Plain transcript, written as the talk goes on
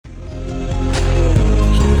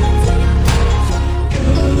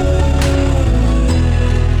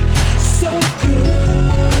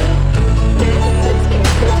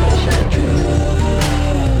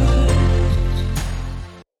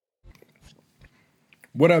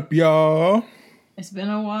What up, y'all? It's been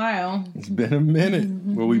a while. It's been a minute.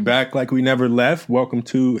 Well, we back like we never left. Welcome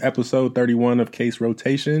to episode 31 of Case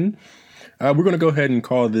Rotation. We're going to go ahead and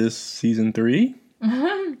call this season 3.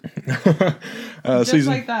 Just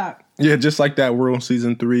like that. Yeah, just like that. We're on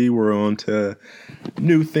season 3. We're on to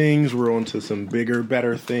new things. We're on to some bigger,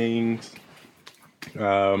 better things.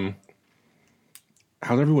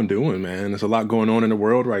 How's everyone doing, man? There's a lot going on in the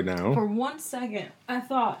world right now. For 1 second, I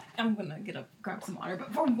thought, I'm going to get up, grab some water,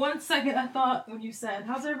 but for 1 second, I thought when you said,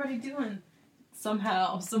 how's everybody doing?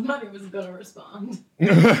 Somehow, somebody was going to respond.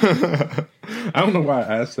 I don't know why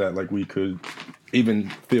I asked that. Like, we could even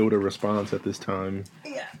field a response at this time.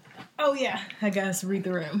 Yeah. Oh, yeah. I guess read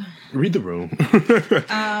the room. Read the room.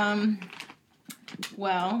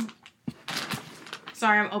 Well,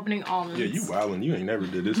 sorry, I'm opening almonds. Yeah, you wildin'. You ain't never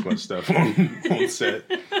did this much stuff on set.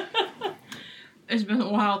 It's been a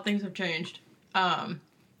while. Things have changed.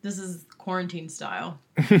 This is quarantine style.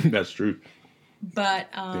 That's true. But,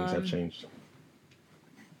 things have changed.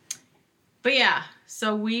 But yeah,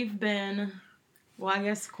 so we've been, well, I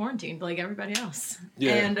guess quarantined like everybody else.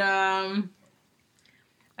 Yeah. And,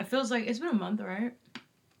 it feels like, it's been a month, right?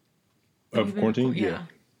 Of quarantine? Yeah.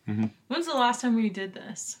 Mm-hmm. When's the last time we did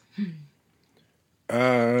this?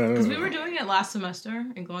 Because we were doing it last semester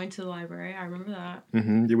and going to the library. I remember that.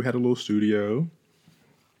 Mm-hmm. Yeah, we had a little studio.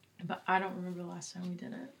 But I don't remember the last time we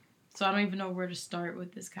did it. So I don't even know where to start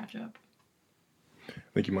with this catch-up. I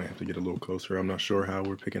think you might have to get a little closer. I'm not sure how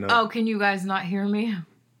we're picking up. Oh, can you guys not hear me?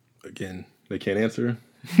 Again, they can't answer.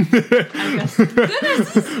 I guess.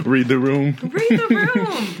 Goodness. Read the room. Read the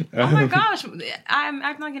room. Oh my gosh. I'm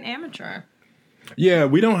acting like an amateur. Yeah,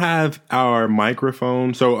 we don't have our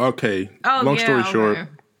microphone. So, okay. Long story short,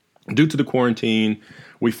 due to the quarantine,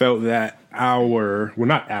 we felt that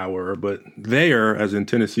there, as in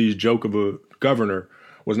Tennessee's joke of a governor,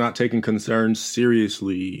 was not taking concerns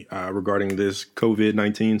seriously regarding this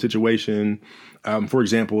COVID-19 situation. For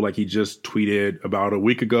example, like he just tweeted about a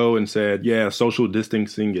week ago and said, yeah, social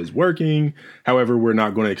distancing is working. However, we're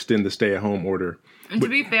not going to extend the stay-at-home order. And to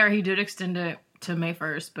be fair, he did extend it to May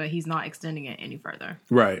 1st, but he's not extending it any further.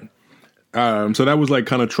 Right. So that was like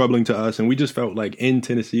kind of troubling to us. And we just felt like in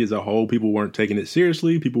Tennessee as a whole, people weren't taking it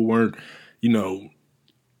seriously. People weren't, they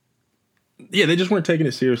just weren't taking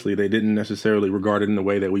it seriously. They didn't necessarily regard it in the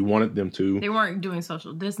way that we wanted them to. They weren't doing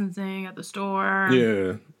social distancing at the store.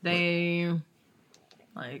 Yeah. They,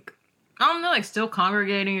 I don't know, still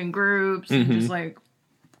congregating in groups and just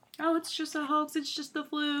oh, it's just a hoax. It's just the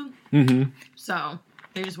flu. Mm-hmm. So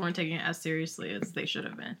they just weren't taking it as seriously as they should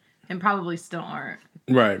have been. And probably still aren't.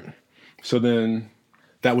 Right. So then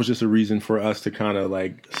that was just a reason for us to kind of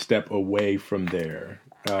step away from there.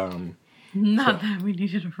 Not that we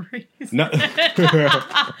needed a reason. At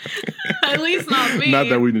least not me. Not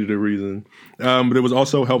that we needed a reason. But it was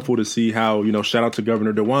also helpful to see how, shout out to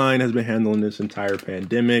Governor DeWine has been handling this entire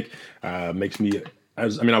pandemic. Makes me,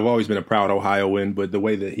 I've always been a proud Ohioan, but the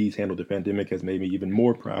way that he's handled the pandemic has made me even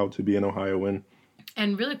more proud to be an Ohioan.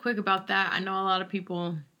 And really quick about that, I know a lot of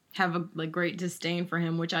people have a great disdain for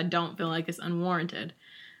him, which I don't feel like is unwarranted.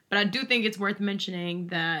 But I do think it's worth mentioning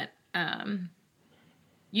that,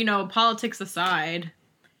 politics aside,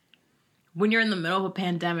 when you're in the middle of a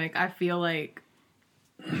pandemic, I feel like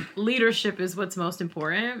leadership is what's most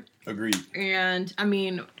important. Agreed. And,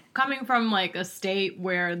 coming from, a state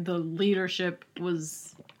where the leadership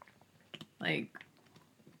was,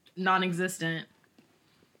 non-existent,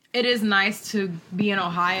 it is nice to be in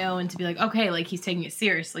Ohio and to be okay, he's taking it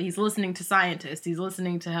seriously. He's listening to scientists. He's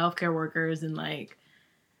listening to healthcare workers and,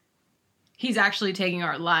 he's actually taking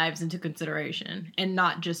our lives into consideration and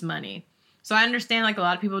not just money. So I understand, a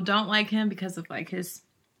lot of people don't like him because of, his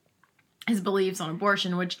beliefs on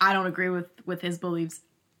abortion, which I don't agree with his beliefs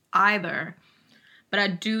either. But I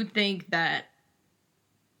do think that,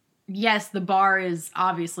 yes, the bar is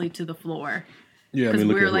obviously to the floor. Yeah, because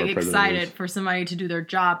we're excited for somebody to do their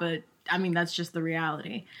job, but that's just the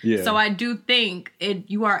reality. Yeah. So I do think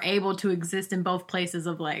you are able to exist in both places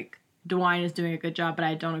of DeWine is doing a good job, but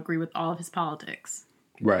I don't agree with all of his politics.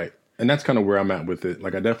 Right. And that's kind of where I'm at with it. I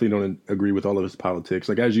definitely don't agree with all of his politics.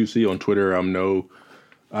 As you see on Twitter, I'm no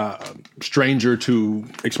stranger to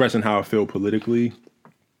expressing how I feel politically.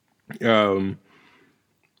 But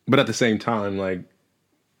at the same time,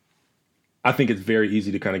 I think it's very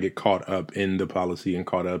easy to kind of get caught up in the policy and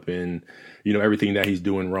caught up in, everything that he's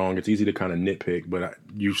doing wrong. It's easy to kind of nitpick, but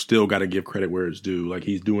you still got to give credit where it's due.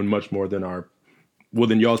 He's doing much more than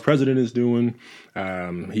y'all's president is doing.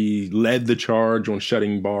 He led the charge on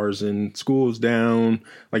shutting bars and schools down.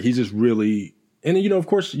 He's just really And, of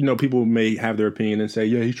course, people may have their opinion and say,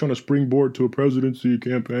 yeah, he's trying to springboard to a presidency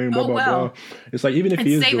campaign, blah, blah. It's like, even if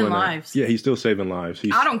he is doing lives. that, yeah, he's still saving lives.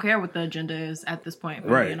 I don't care what the agenda is at this point,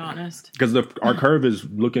 if I'm being honest. Because our curve is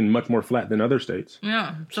looking much more flat than other states.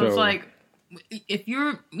 Yeah. So it's like, if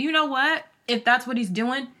you know what? If that's what he's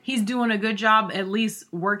doing a good job at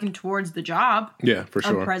least working towards the job. Yeah, for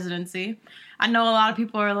sure. Of presidency. I know a lot of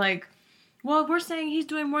people are like, well, we're saying he's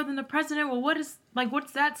doing more than the president. Well,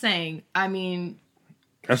 what's that saying? I mean,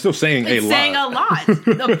 I'm still saying a lot. Saying a lot.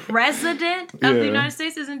 The president of the United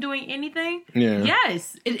States isn't doing anything. Yeah.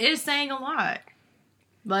 Yes, it is saying a lot.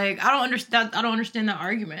 Like, I don't understand that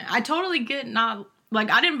argument. I totally get I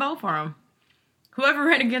didn't vote for him. Whoever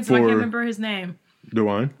ran against him, I can't remember his name.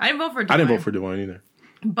 DeWine? I didn't vote for DeWine. I didn't vote for DeWine either.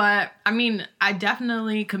 But, I mean, I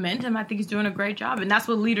definitely commend him. I think he's doing a great job. And that's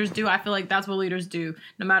what leaders do. I feel like that's what leaders do.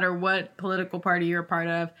 No matter what political party you're a part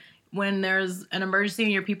of. When there's an emergency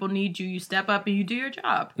and your people need you, you step up and you do your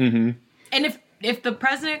job. Mm-hmm. And if the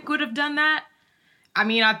president could have done that, I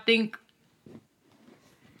mean, I think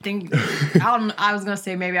I was going to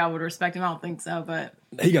say maybe I would respect him. I don't think so, but...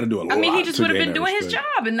 He got to do a lot. I mean, he just would have been doing his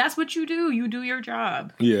job. And that's what you do. You do your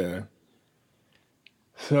job. Yeah.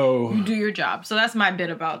 So... You do your job. So that's my bit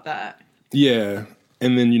about that. Yeah.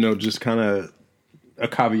 And then, just kind of a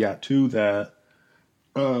caveat to that.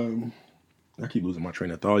 I keep losing my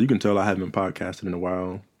train of thought. You can tell I haven't podcasted in a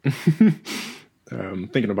while.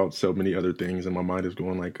 Thinking about so many other things, and my mind is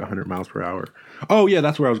going like 100 miles per hour. Oh, yeah,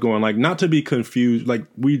 that's where I was going. Like, not to be confused. Like,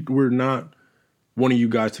 we're not wanting you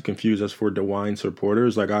guys to confuse us for DeWine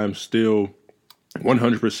supporters. Like, I am still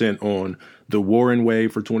 100% on the Warren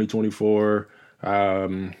wave for 2024.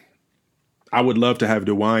 I would love to have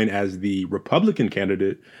DeWine as the Republican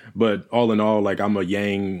candidate, but all in all, like, I'm a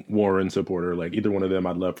Yang Warren supporter. Like, either one of them,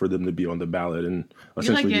 I'd love for them to be on the ballot and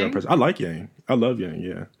essentially be our president. I like Yang. I love Yang,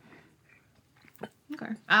 yeah.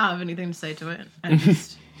 Okay. I don't have anything to say to it. I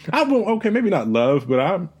just... okay, maybe not love,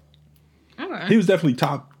 but Okay. He was definitely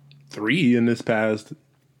top 3 in this past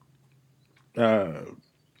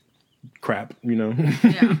crap,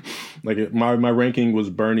 Yeah. Like, my ranking was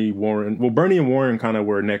Bernie, Warren. Well, Bernie and Warren kind of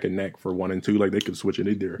were neck and neck for 1 and 2. Like, they could switch it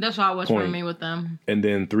either. That's how it was for me with them. And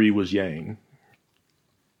then 3 was Yang.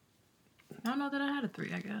 I don't know that I had a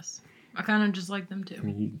 3, I guess. I kind of just like them too. I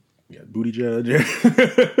mean, you got Booty Judge.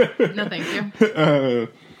 No, thank you.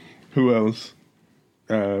 Who else?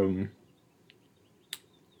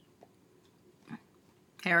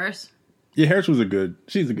 Harris. Yeah, Harris was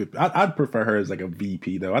she's a good, I'd prefer her as like a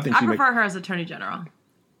VP though. I prefer her as Attorney General.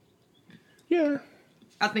 Yeah.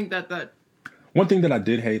 I think that. One thing that I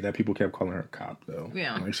did hate that people kept calling her a cop though.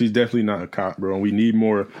 Yeah. Like, she's definitely not a cop, bro. And we need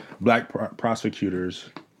more black prosecutors.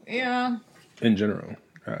 Yeah. In general.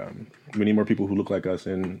 We need more people who look like us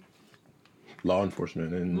in law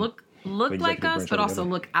enforcement and look like us, but also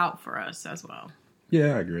look out for us as well.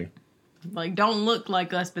 Yeah, I agree. Like, don't look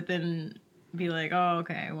like us, but then be like, oh,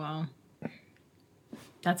 okay, well,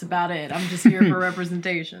 that's about it. I'm just here for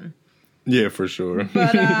representation. Yeah, for sure.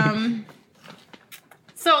 But, I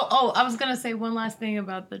was going to say one last thing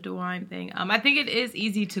about the DeWine thing. I think it is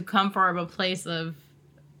easy to come from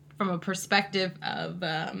a perspective of,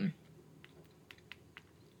 I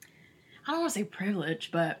don't want to say privilege,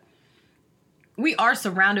 but we are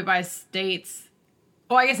surrounded by states.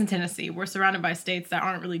 Well, I guess in Tennessee, we're surrounded by states that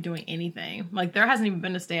aren't really doing anything. Like, there hasn't even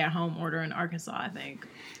been a stay-at-home order in Arkansas, I think.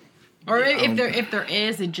 Or if there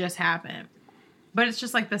is, it just happened. But it's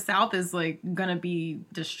just like the South is like gonna be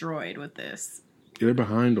destroyed with this. They're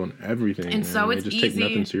behind on everything, and so it's they just easy. Take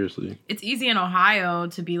nothing seriously. It's easy in Ohio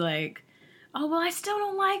to be like, "Oh, well, I still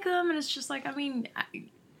don't like him," and it's just like, I mean,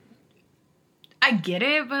 I get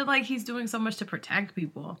it, but like he's doing so much to protect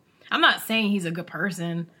people. I'm not saying he's a good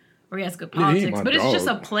person or he has good politics, but it's just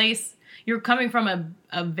a place. You're coming from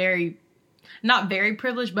a very, not very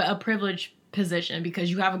privileged, but a privileged position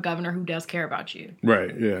because you have a governor who does care about you.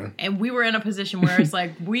 Right, yeah. And we were in a position where it's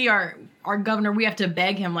like, our governor, we have to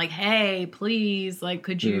beg him, like, hey, please, like,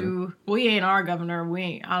 could you, well, he ain't our governor,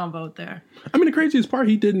 I don't vote there. I mean, the craziest part,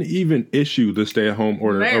 he didn't even issue the stay-at-home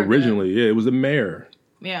order originally. Yeah, it was the mayor.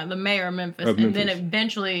 Yeah, the mayor of Memphis. And then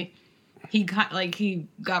eventually, he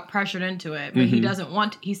got pressured into it, but he doesn't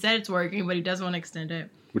want, he said it's working, but he doesn't want to extend it.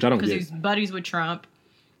 Which I don't get. Because he's buddies with Trump.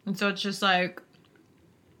 And so it's just like,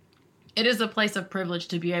 it is a place of privilege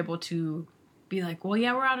to be able to be like, well,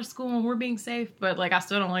 yeah, we're out of school and we're being safe, but like, I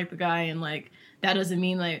still don't like the guy. And like, that doesn't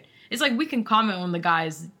mean like, it's like we can comment on the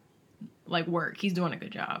guy's like work. He's doing a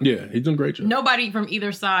good job. Yeah, he's doing a great job. Nobody from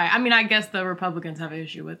either side. I mean, I guess the Republicans have an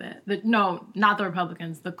issue with it. No, not the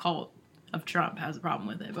Republicans. The cult of Trump has a problem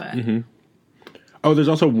with it. But Oh, there's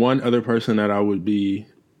also one other person that I would be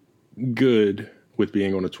good with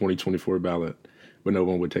being on a 2024 ballot, but no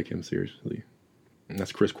one would take him seriously. And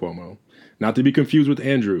that's Chris Cuomo. Not to be confused with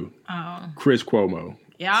Andrew. Oh. Chris Cuomo.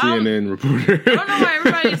 Yeah. CNN reporter. I don't know why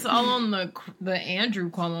everybody's all on the Andrew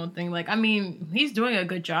Cuomo thing. Like, I mean, he's doing a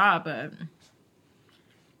good job, but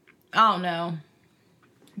I don't know.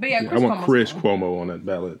 But yeah, I want Chris Cuomo on that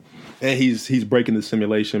ballot. And he's breaking the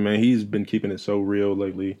simulation, man. He's been keeping it so real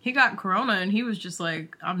lately. He got corona and he was just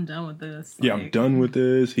like, I'm done with this. Yeah, I'm done with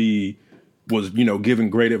this. He was, giving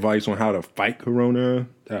great advice on how to fight corona.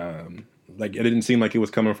 Like, it didn't seem like it was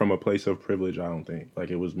coming from a place of privilege, I don't think. Like,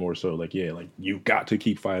 it was more so like, you've got to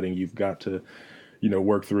keep fighting. You've got to,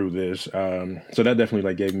 work through this. So that definitely,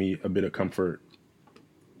 like, gave me a bit of comfort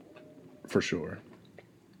for sure.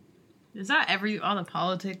 Is that all the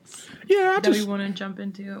politics that we want to jump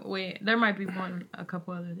into? Wait, there might be a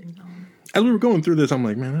couple other things on. As we were going through this, I'm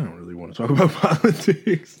like, man, I don't really want to talk about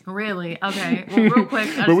politics. Really? Okay. Well, real quick,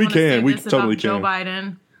 but we can. We totally can. Joe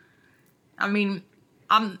Biden. I mean,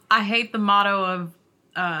 I hate the motto of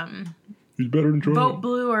he's better than Trump. Vote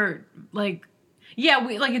blue or like,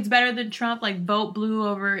 it's better than Trump. Like, vote blue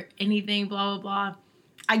over anything. Blah blah blah.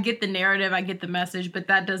 I get the narrative. I get the message, but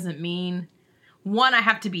that doesn't mean. One, I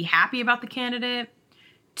have to be happy about the candidate.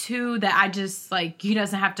 Two, that I just, he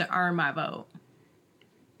doesn't have to earn my vote.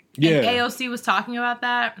 Yeah. And AOC was talking about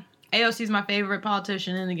that. AOC is my favorite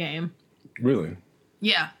politician in the game. Really?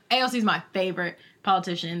 Yeah. AOC is my favorite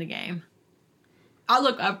politician in the game. I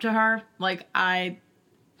look up to her. Like, I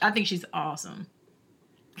think she's awesome.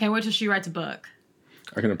 Can't wait till she writes a book.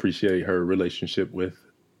 I can appreciate her relationship with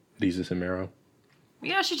Jesus and Mero.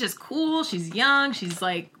 Yeah, she's just cool. She's young. She's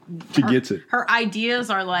like... She gets it. Her ideas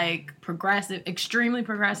are like progressive, extremely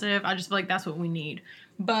progressive. I just feel like that's what we need.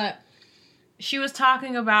 But she was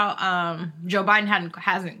talking about Joe Biden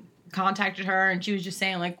hasn't contacted her, and she was just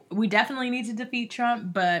saying, like, we definitely need to defeat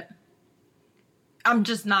Trump, but I'm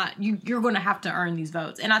just not... You're going to have to earn these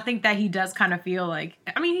votes. And I think that he does kind of feel like...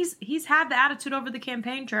 I mean, he's had the attitude over the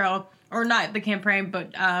campaign trail, or not the campaign,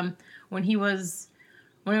 but when it was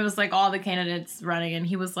like all the candidates running, and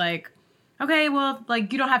he was like, okay, well,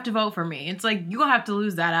 like, you don't have to vote for me. It's like, you're going to have to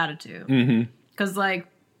lose that attitude. Because, like,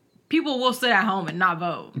 people will sit at home and not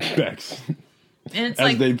vote. Facts. And it's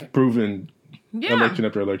as they've proven election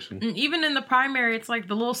after election. And even in the primary, it's like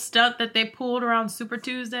the little stunt that they pulled around Super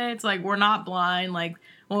Tuesday. It's like, we're not blind. Like,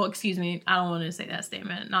 well, excuse me, I don't want to say that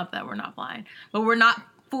statement. Not that we're not blind. But we're not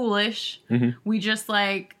foolish. We just,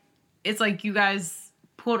 like, it's like you guys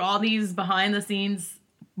pulled all these behind-the-scenes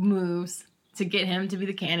moves to get him to be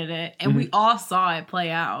the candidate, and we all saw it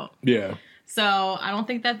play out. Yeah. So I don't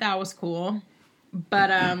think that was cool, but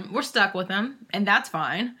we're stuck with him, and that's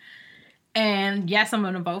fine. And yes, I'm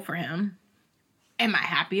going to vote for him. Am I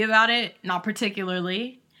happy about it? Not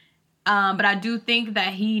particularly. But I do think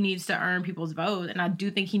that he needs to earn people's vote, and I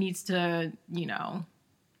do think he needs to,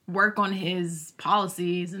 work on his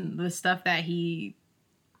policies and the stuff that he,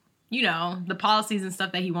 the policies and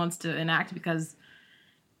stuff that he wants to enact, because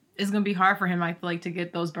it's going to be hard for him, I feel like, to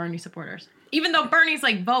get those Bernie supporters. Even though Bernie's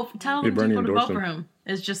like, tell people to vote for him.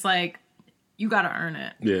 It's just like, you got to earn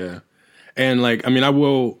it. Yeah. And like, I mean,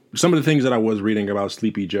 some of the things that I was reading about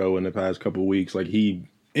Sleepy Joe in the past couple of weeks, like he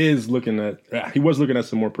was looking at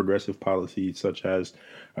some more progressive policies, such as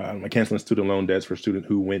canceling student loan debts for students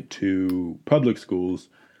who went to public schools.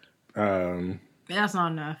 That's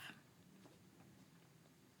not enough.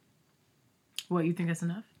 What, you think that's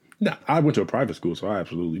enough? No, I went to a private school, so I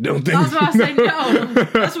absolutely don't think. That's why I say no.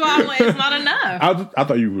 That's why I'm like, it's not enough. I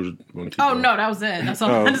thought you were going to keep going. No, that was it. That's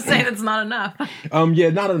all I had to say. That's not enough.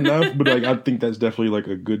 Yeah, not enough, but like I think that's definitely like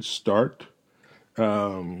a good start.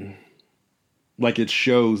 Like it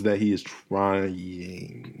shows that he is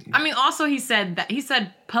trying. I mean, also he said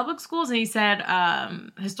public schools, and he said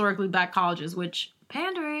historically black colleges, which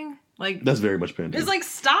pandering. Like, that's very much pandering. It's like,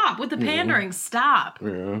 stop with the pandering. Yeah. Stop.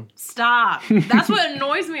 Yeah. Stop. That's what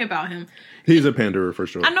annoys me about him. He's a panderer for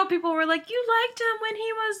sure. I know people were like, you liked him when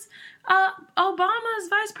he was Obama's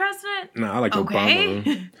vice president. No, I liked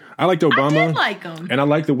Obama. I liked Obama. I did like him. And I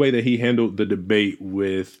liked the way that he handled the debate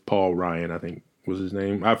with Paul Ryan, I think was his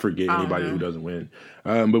name. I forget anybody who doesn't win.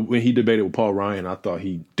 But when he debated with Paul Ryan, I thought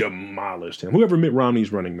he demolished him. Whoever Mitt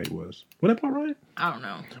Romney's running mate was. Was that Paul Ryan? I don't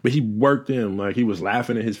know. But he worked him. Like, he was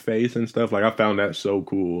laughing in his face and stuff. Like, I found that so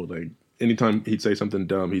cool. Like, anytime he'd say something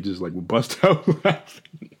dumb, he just, like, would bust out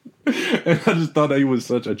laughing. And I just thought that he was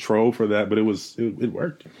such a troll for that, but it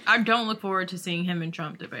worked. I don't look forward to seeing him and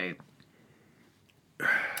Trump debate.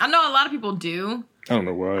 I know a lot of people do. I don't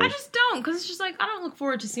know why. I just don't, because it's just like, I don't look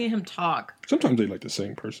forward to seeing him talk. Sometimes they like the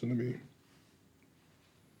same person to me.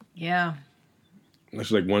 Yeah.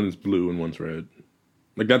 It's like one's blue and one's red.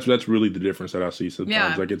 Like that's really the difference that I see sometimes.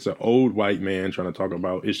 Yeah. Like it's an old white man trying to talk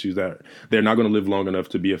about issues that they're not going to live long enough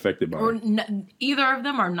to be affected by. Or either of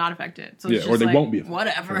them are not affected. So it's or they won't be affected.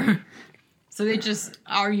 Whatever. So they just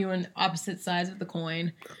argue on opposite sides of the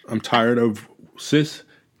coin. I'm tired of cis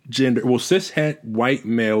het white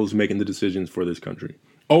males making the decisions for this country.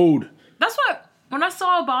 Old. That's what, when I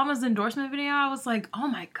saw Obama's endorsement video, I was like, oh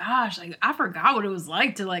my gosh, like I forgot what it was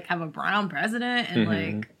like to like have a brown president. And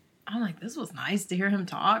like, I'm like, this was nice to hear him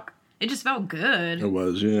talk. It just felt good. It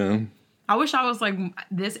was, yeah. I wish I was like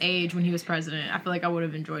this age when he was president. I feel like I would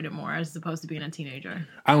have enjoyed it more as opposed to being a teenager.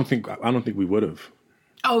 I don't think we would have.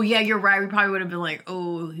 Oh yeah, you're right. We probably would have been like,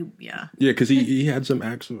 yeah. Yeah, because he had some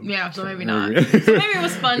accent. Yeah, so maybe not. So maybe it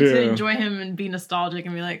was fun to enjoy him and be nostalgic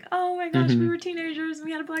and be like, oh my gosh, we were teenagers and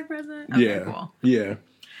we had a black president. Okay, cool. Yeah.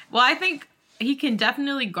 Well, I think he can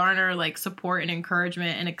definitely garner like support and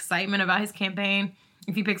encouragement and excitement about his campaign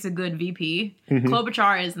if he picks a good VP.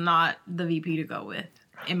 Klobuchar is not the VP to go with,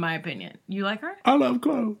 in my opinion. You like her? I love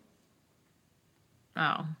Chloe.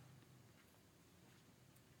 Oh.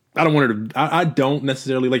 I don't want her to. I don't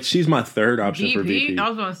necessarily like. She's my third option for VP. I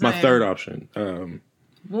was going to say my third option.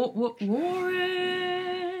 Warren.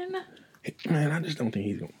 Man, I just don't think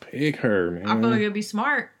he's gonna pick her. Man, I feel like it'd be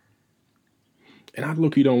smart. And I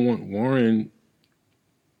look, you don't want Warren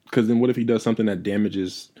because then what if he does something that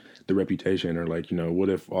damages the reputation, or like what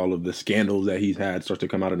if all of the scandals that he's had starts to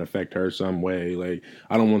come out and affect her some way? Like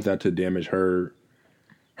I don't want that to damage her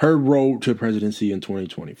road to presidency in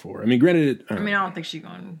 2024. I mean, granted... I don't think she's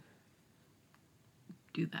going to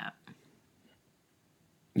do that.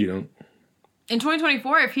 You don't? In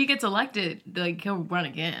 2024, if he gets elected, like, he'll run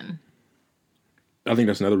again. I think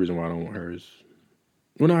that's another reason why I don't want her is...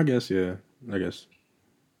 Well, no, I guess, yeah. I guess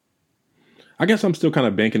I'm still kind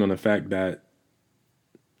of banking on the fact that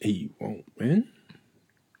he won't win.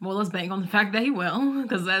 Well, let's bank on the fact that he will,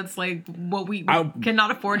 because that's like what we cannot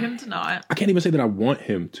afford him to not. I can't even say that I want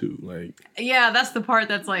him to. Like, yeah, that's the part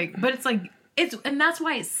that's like, but it's like and that's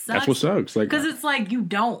why it sucks. That's what sucks. Like, because it's like you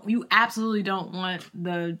absolutely don't want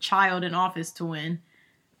the child in office to win,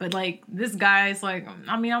 but like this guy's like,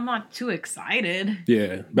 I'm not too excited.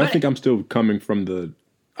 Yeah, but I think I'm still coming from the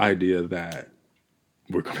idea that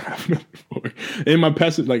we're gonna have another war. In my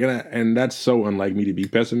and that's so unlike me to be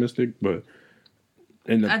pessimistic, but.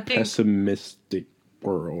 In the pessimistic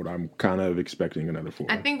world, I'm kind of expecting another 4.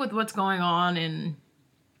 I think with what's going on and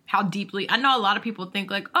how deeply... I know a lot of people think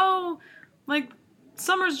like, oh, like,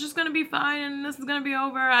 summer's just going to be fine and this is going to be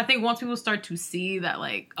over. I think once people start to see that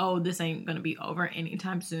like, oh, this ain't going to be over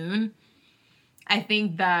anytime soon, I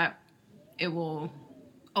think that it will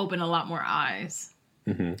open a lot more eyes.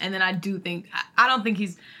 And then I do think... I don't think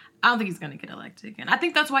he's going to get elected again. I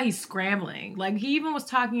think that's why he's scrambling. Like, he even was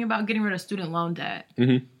talking about getting rid of student loan debt.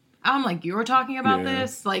 I'm like, you're talking about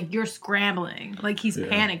this? Like, you're scrambling. Like, he's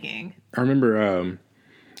panicking. I remember,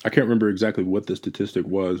 I can't remember exactly what the statistic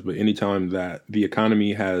was, but anytime that the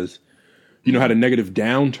economy has, had a negative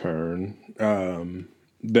downturn,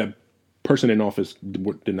 that person in office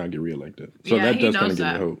did not get reelected. So that does kind of give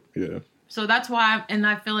me hope. Yeah. So that's why, and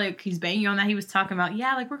I feel like he's banging on that. He was talking about,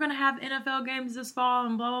 like, we're going to have NFL games this fall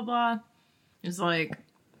and blah, blah, blah. It's like,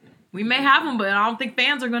 we may have them, but I don't think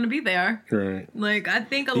fans are going to be there. Right. Like, I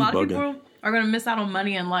think a lot of people are going to miss out on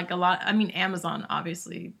money, and, like, Amazon,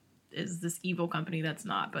 obviously, is this evil company that's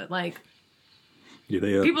not. But, like,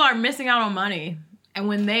 people are missing out on money. And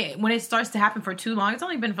when it starts to happen for too long, it's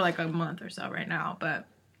only been for, like, a month or so right now, but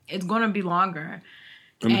it's going to be longer.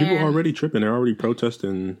 I mean, people are already tripping. They're already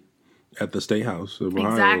protesting at the State House of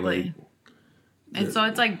Ohio. Exactly. And so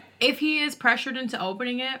it's like, if he is pressured into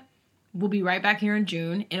opening it, we'll be right back here in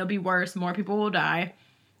June. It'll be worse. More people will die.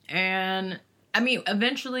 And,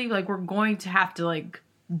 eventually, like, we're going to have to, like,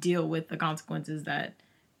 deal with the consequences that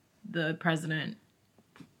the president,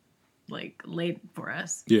 like, laid for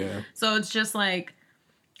us. Yeah. So it's just, like,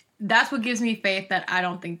 that's what gives me faith that I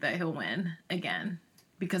don't think that he'll win again.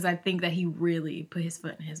 Because I think that he really put his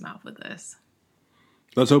foot in his mouth with this.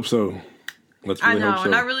 Let's hope so. Let's really hope so.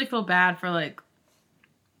 And I really feel bad for, like,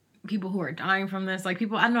 people who are dying from this. Like,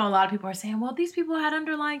 I know a lot of people are saying, well, these people had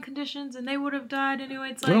underlying conditions and they would have died anyway.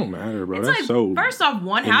 It's like, it don't matter, bro. It's That's like, so first off,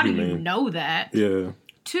 one, how do you know that? Yeah.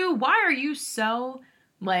 2, why are you so,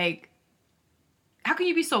 like, how can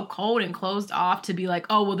you be so cold and closed off to be like,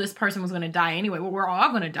 oh, well, this person was going to die anyway. Well, we're all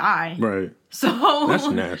going to die. Right. So that's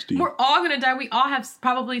nasty. We're all going to die. We all have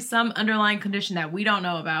probably some underlying condition that we don't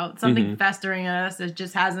know about. Something festering in us that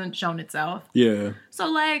just hasn't shown itself. Yeah.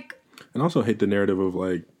 So, like... And I also hate the narrative of,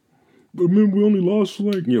 like, we only lost,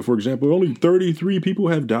 like, for example, only 33 people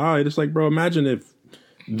have died. It's like, bro, imagine if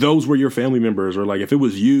those were your family members, or like if it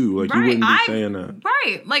was you, like you wouldn't be saying that.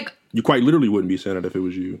 Right. Like you quite literally wouldn't be saying that if it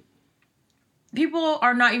was you. People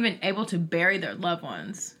are not even able to bury their loved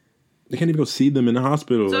ones. They can't even go see them in the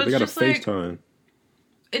hospital. So like, they got to FaceTime.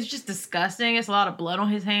 It's just disgusting. It's a lot of blood on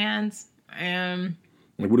his hands. And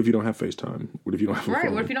like, what if you don't have FaceTime? What if you don't have a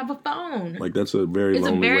phone? What if you don't have a phone? Like, that's a very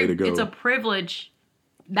lonely way to go. It's a privilege.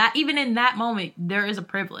 That even in that moment, there is a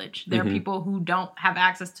privilege. There are people who don't have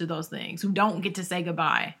access to those things, who don't get to say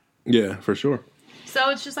goodbye. Yeah, for sure.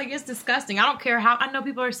 So it's just like, it's disgusting. I don't care how, I know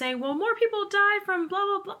people are saying, well, more people die from blah,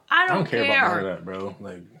 blah, blah. I don't care about none of that, bro.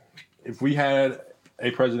 Like, if we had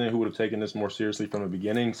a president who would have taken this more seriously from the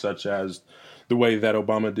beginning, such as the way that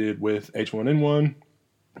Obama did with H1N1,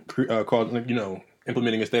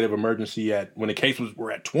 implementing a state of emergency when the cases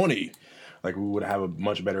were at 20, like we would have a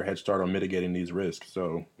much better head start on mitigating these risks.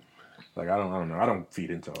 So, like, I don't know. I don't feed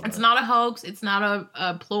into all that. It's not a hoax. It's not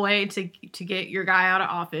a ploy to get your guy out of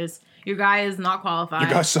office. Your guy is not qualified. Your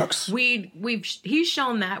guy sucks. He's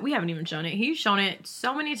shown that. We haven't even shown it. He's shown it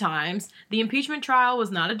so many times. The impeachment trial was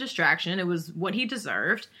not a distraction. It was what he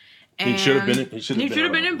deserved. And he should have been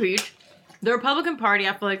impeached. The Republican Party,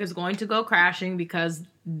 I feel like, is going to go crashing because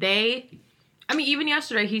even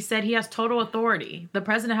yesterday he said he has total authority. The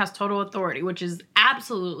president has total authority, which is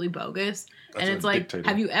absolutely bogus. That's and it's like, dictator.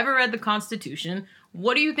 Have you ever read the Constitution?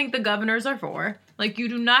 What do you think the governors are for? Like, you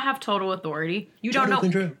do not have total authority. You don't know.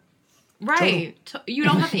 Control. Right. You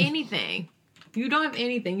don't have anything. You don't have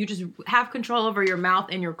anything. You just have control over your mouth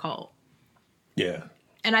and your cult. Yeah.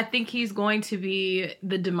 And I think he's going to be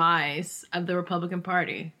the demise of the Republican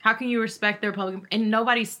Party. How can you respect the Republican? And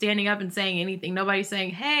nobody's standing up and saying anything. Nobody's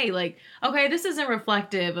saying, hey, like, okay, this isn't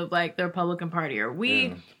reflective of, like, the Republican Party. Or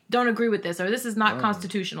we don't agree with this. Or this is not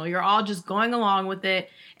constitutional. You're all just going along with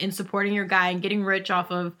it and supporting your guy and getting rich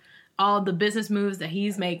off of all the business moves that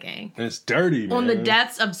he's making. And it's dirty, man. On the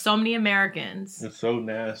deaths of so many Americans. It's so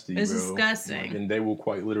nasty, It's disgusting. Like, and they will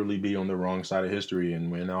quite literally be on the wrong side of history.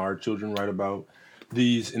 And when our children write about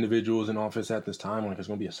these individuals in office at this time, like, it's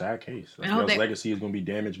going to be a sad case. Like, y'all's legacy is going to be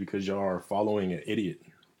damaged because y'all are following an idiot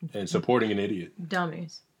and supporting an idiot.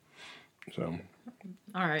 Dummies. So.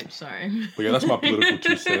 All right, sorry. But yeah, that's my political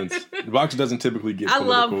 2 cents. The box doesn't typically get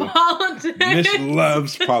political. I love politics. Nish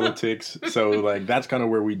loves politics. So, like, that's kind of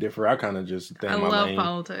where we differ. I kind of just stay in my lane. I love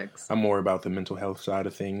politics. I'm more about the mental health side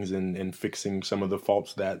of things and fixing some of the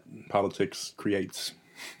faults that politics creates.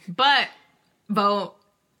 But vote.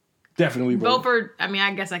 Definitely vote for,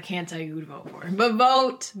 I guess I can't tell you who to vote for. But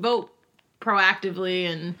vote proactively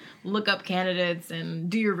and look up candidates and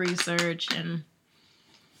do your research. And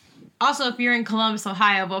also, if you're in Columbus,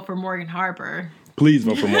 Ohio, vote for Morgan Harper. Please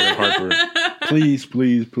vote for Morgan Harper. Please,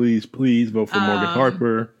 please, please, please vote for Morgan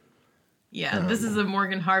Harper. Yeah, this is a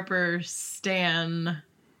Morgan Harper stan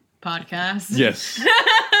podcast. Yes.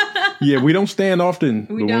 Yeah, we don't stand often,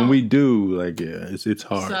 but when we do, like, yeah, it's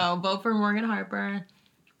hard. So vote for Morgan Harper.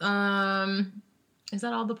 Is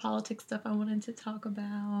that all the politics stuff I wanted to talk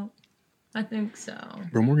about? I think so.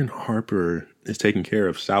 Bro, Morgan Harper is taking care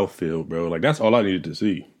of Southfield, bro. Like, that's all I needed to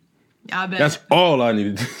see. I bet. That's all I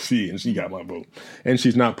needed to see, and she got my vote. And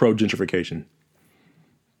she's not pro-gentrification.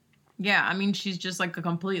 Yeah, she's just like a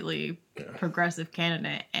completely progressive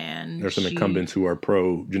candidate, and there's some incumbents who are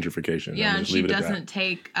pro-gentrification. Yeah, and she doesn't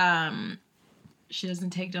take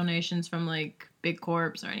donations from, like, big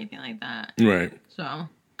corps or anything like that. Right. So.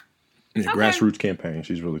 Yeah, okay. Grassroots campaign.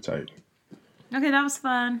 She's really tight. Okay, that was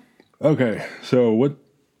fun. Okay, so what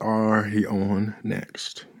are he on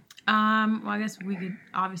next? Well, I guess we could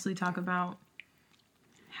obviously talk about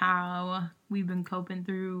how we've been coping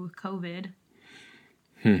through COVID.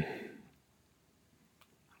 You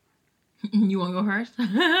want to go first?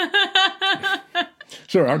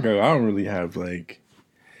 Sure, I'll go. I don't really have, like...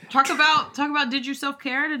 Talk about Did You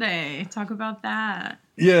Self-Care Today? Talk about that.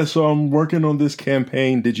 Yeah, so I'm working on this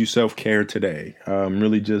campaign, Did You Self-Care Today?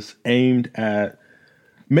 Really just aimed at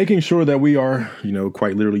making sure that we are,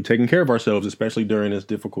 quite literally taking care of ourselves, especially during this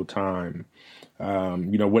difficult time.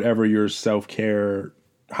 Whatever your self-care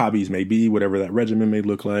hobbies may be, whatever that regimen may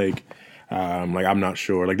look like. I'm not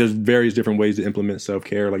sure. Like, there's various different ways to implement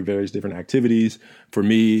self-care, like various different activities. For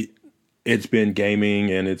me, it's been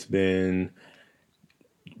gaming, and it's been,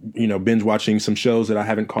 binge watching some shows that I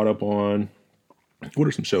haven't caught up on. What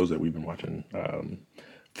are some shows that we've been watching?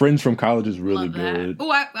 Friends from College is really good. Oh,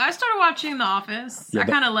 I started watching The Office. Yeah, I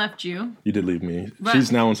kind of left you. You did leave me. But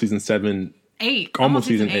she's now on season 7. 8. Almost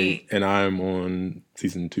season 8. And I'm on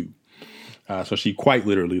season 2. So she quite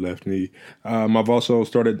literally left me. I've also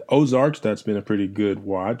started Ozarks. That's been a pretty good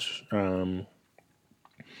watch. I've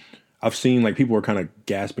seen, like, people are kind of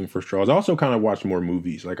gasping for straws. I also kind of watched more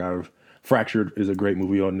movies. Like, I've Fractured is a great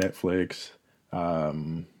movie on Netflix.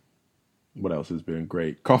 What else has been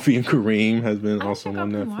great? Coffee and Kareem has been awesome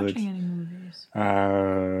on Netflix. Watching any movies.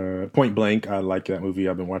 Point Blank, I like that movie.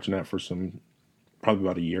 I've been watching that for probably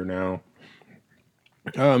about a year now.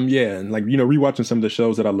 Yeah, and like, rewatching some of the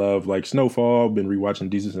shows that I love, like Snowfall. Been rewatching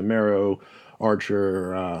Desus and Mero,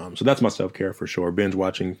 Archer. So that's my self-care for sure. Binge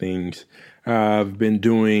watching things. I've been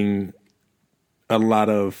doing a lot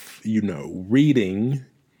of, reading.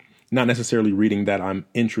 Not necessarily reading that I'm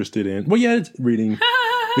interested in. Well, yeah, it's reading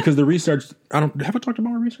because the research. Have I talked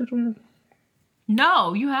about my research on it?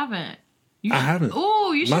 No, you haven't. I haven't.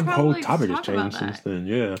 Oh, you should. My probably whole topic has talk changed about that. since then.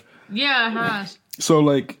 Yeah. Yeah, it has. So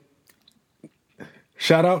like,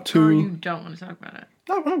 shout out to. Or you don't want to talk about it.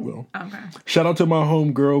 No, I will. Okay. Shout out to my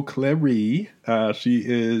homegirl Clary. She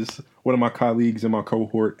is one of my colleagues in my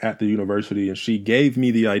cohort at the university, and she gave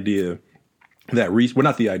me the idea that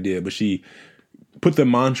not the idea, but she put the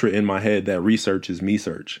mantra in my head that research is me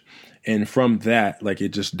search. And from that, like, it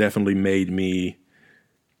just definitely made me,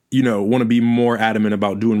 want to be more adamant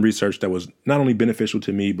about doing research that was not only beneficial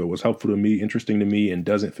to me, but was helpful to me, interesting to me, and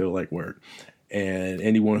doesn't feel like work. And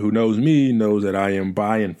anyone who knows me knows that I am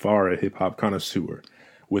by and far a hip hop connoisseur.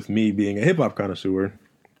 With me being a hip hop connoisseur,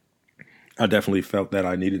 I definitely felt that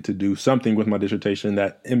I needed to do something with my dissertation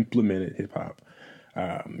that implemented hip hop.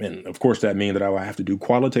 And of course, that means that I will have to do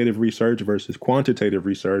qualitative research versus quantitative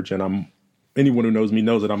research. And anyone who knows me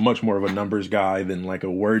knows that I'm much more of a numbers guy than like a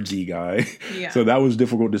wordsy guy. Yeah. So that was a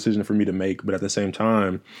difficult decision for me to make. But at the same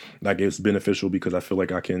time, like, it's beneficial because I feel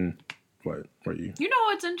like I can. What are you? You know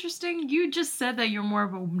what's interesting? You just said that you're more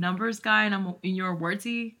of a numbers guy and you're a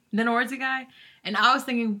wordsy guy. And I was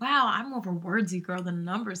thinking, wow, I'm more of a wordsy girl than a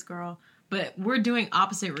numbers girl. But we're doing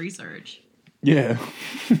opposite research. Yeah.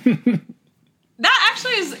 That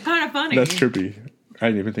actually is kind of funny. That's trippy. I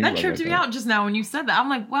didn't even think about that. That tripped me out just now when you said that. I'm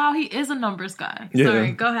like, wow, he is a numbers guy. Yeah.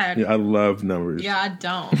 Sorry, go ahead. Yeah, I love numbers. Yeah, I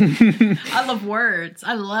don't. I love words.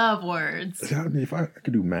 I love words. If I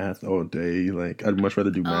could do math all day, like, I'd much rather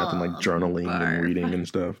do math than like journaling and reading and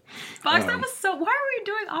stuff. Fox, that was so. Why are we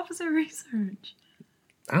doing opposite research?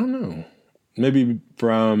 I don't know. Maybe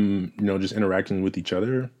from just interacting with each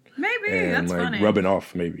other. Maybe and that's like funny. rubbing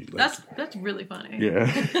off, maybe. Like, that's really funny.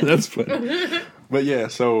 Yeah, that's funny. But yeah,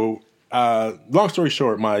 so long story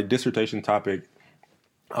short, my dissertation topic,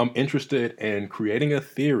 I'm interested in creating a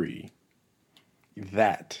theory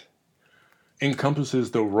that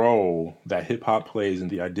encompasses the role that hip hop plays in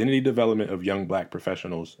the identity development of young Black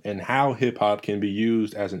professionals and how hip hop can be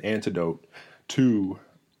used as an antidote to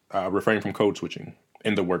refrain from code switching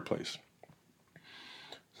in the workplace.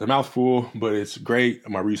 It's a mouthful, but it's great.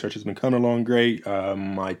 My research has been coming along great.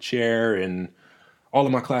 My chair and all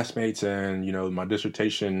of my classmates and, my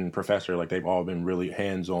dissertation professor, like, they've all been really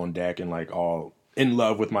hands on deck and like all in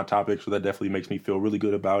love with my topic. So that definitely makes me feel really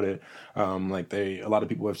good about it. A lot of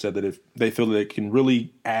people have said that if they feel that it can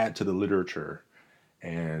really add to the literature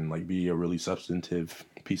and like be a really substantive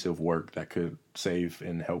piece of work that could save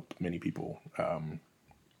and help many people.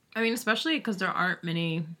 I mean, especially because there aren't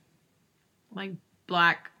many like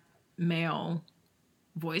Black male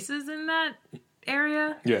voices in that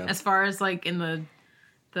area. Yeah. As far as like in the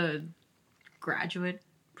graduate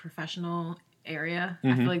professional area,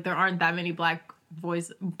 I feel like there aren't that many Black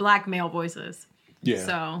male voices. Yeah.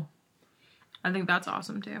 So I think that's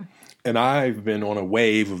awesome too. And I've been on a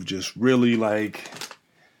wave of just really like,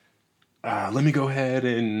 let me go ahead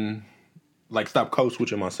and like stop code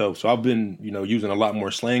switching myself. So I've been, using a lot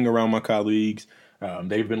more slang around my colleagues.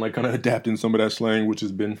 They've been like kind of adapting some of that slang, which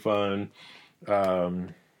has been fun.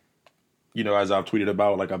 As I've tweeted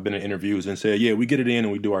about, like, I've been in interviews and said, yeah, we get it in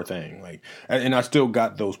and we do our thing. Like, and I still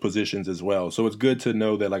got those positions as well. So it's good to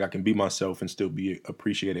know that like I can be myself and still be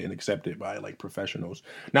appreciated and accepted by like professionals.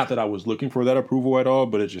 Not that I was looking for that approval at all,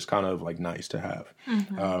 but it's just kind of like nice to have.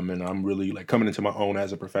 And I'm really like coming into my own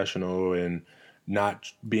as a professional and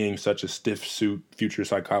not being such a stiff suit future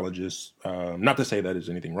psychologist. Not to say that there's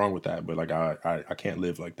anything wrong with that, but like I can't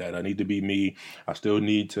live like that. I need to be me. I still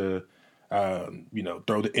need to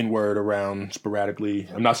throw the N-word around sporadically.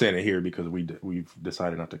 I'm not saying it here because we've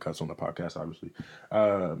decided not to cuss on the podcast, obviously.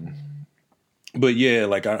 But yeah,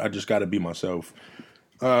 like I just got to be myself.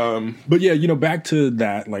 But yeah, back to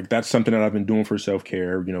that, like that's something that I've been doing for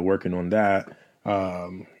self-care, working on that,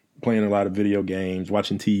 playing a lot of video games,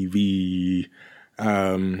 watching TV.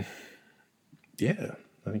 Yeah,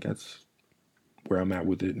 I think that's where I'm at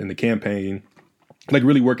with it. In the campaign, like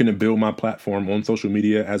really working to build my platform on social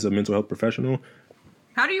media as a mental health professional.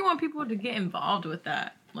 How do you want people to get involved with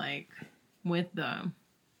that? Like with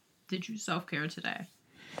Did You Self-Care Today?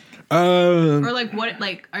 Or like what,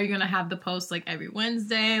 like, are you gonna have the post like every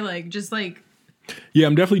Wednesday? Like, just like, yeah,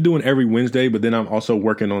 I'm definitely doing every Wednesday, but then I'm also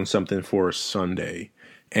working on something for Sunday.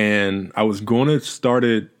 And I was going to start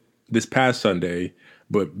it this past Sunday,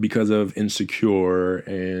 but because of Insecure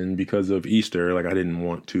and because of Easter, like I didn't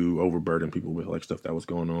want to overburden people with like stuff that was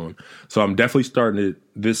going on. So I'm definitely starting it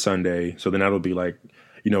this Sunday. So then that'll be like,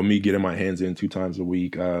 me getting my hands in 2 times a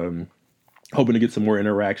week. Hoping to get some more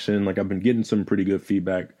interaction. Like I've been getting some pretty good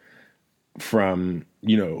feedback from,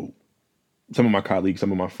 some of my colleagues,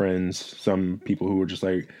 some of my friends, some people who are just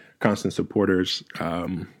like constant supporters.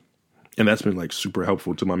 And that's been like super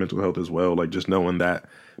helpful to my mental health as well. Like just knowing that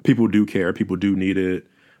people do care, people do need it.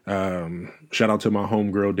 Shout out to my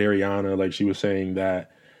homegirl, Dariana. Like she was saying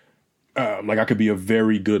that, like I could be a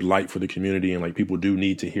very good light for the community and like people do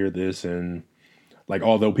need to hear this. And like,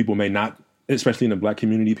 although people may not, especially in the Black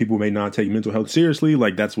community, people may not take mental health seriously.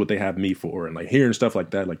 Like that's what they have me for. And like hearing stuff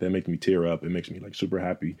like that makes me tear up. It makes me like super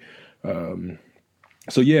happy.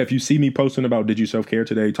 So yeah, if you see me posting about did you self-care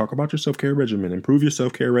today, talk about your self-care regimen, improve your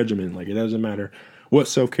self-care regimen. Like it doesn't matter what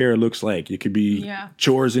self-care looks like. It could be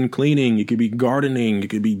chores and cleaning. It could be gardening. It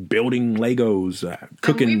could be building Legos,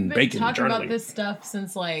 cooking, baking, talking journaling. about this stuff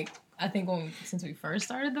since like, I think since we first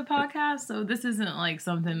started the podcast. So this isn't like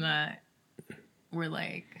something that we're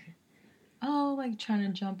like, oh, like trying to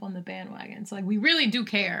jump on the bandwagon. So like we really do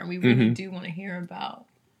care. We really do want to hear about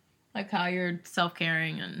like how you're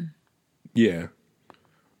self-caring and yeah.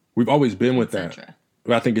 We've always been with that.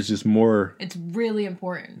 But I think it's just more... It's really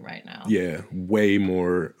important right now. Yeah, way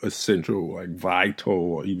more essential, like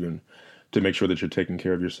vital even, to make sure that you're taking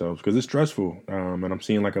care of yourselves. Because it's stressful. And I'm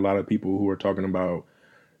seeing like a lot of people who are talking about,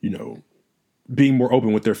 being more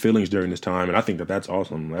open with their feelings during this time. And I think that that's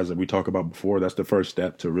awesome. As we talked about before, that's the first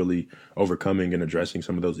step to really overcoming and addressing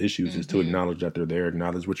some of those issues is to acknowledge that they're there,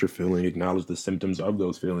 acknowledge what you're feeling, acknowledge the symptoms of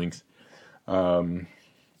those feelings.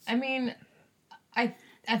 I mean, I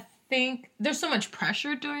think there's so much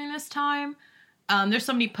pressure during this time. There's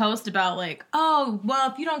so many posts about like, oh, well,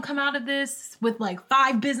 if you don't come out of this with like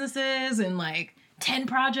 5 businesses and like 10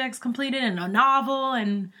 projects completed and a novel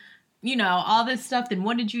and, all this stuff, then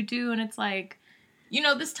what did you do? And it's like,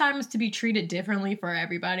 this time is to be treated differently for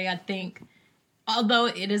everybody. I think, although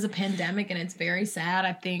it is a pandemic and it's very sad,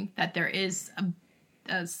 I think that there is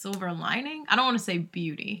a silver lining. I don't want to say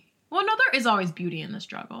beauty. Well, no, there is always beauty in the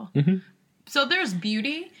struggle. Mm-hmm. So there's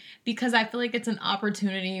beauty because I feel like it's an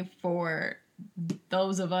opportunity for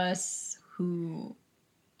those of us who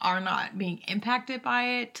are not being impacted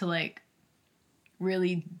by it to like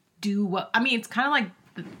really do what, I mean, it's kind of like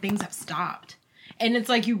the things have stopped and it's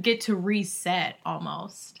like you get to reset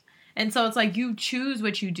almost. And so it's like you choose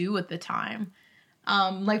what you do with the time.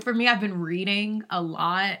 Like for me, I've been reading a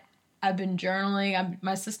lot. I've been journaling.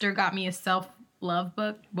 My sister got me a self-love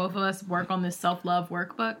book. Both of us work on this self-love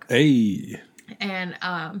workbook. Hey. And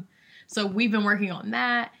so we've been working on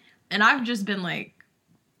that. And I've just been like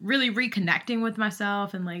really reconnecting with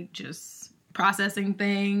myself and like just processing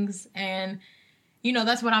things. And,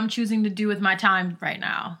 that's what I'm choosing to do with my time right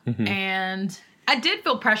now. Mm-hmm. And I did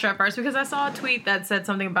feel pressure at first because I saw a tweet that said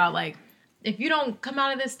something about like, if you don't come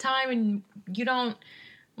out of this time and you don't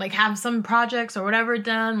like have some projects or whatever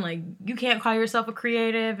done, like you can't call yourself a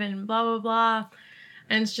creative and blah, blah, blah.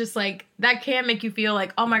 And it's just like, that can make you feel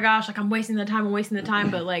like, oh my gosh, like I'm wasting the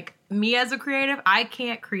time. But like me as a creative, I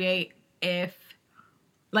can't create if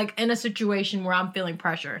like in a situation where I'm feeling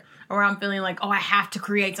pressure or where I'm feeling like, oh, I have to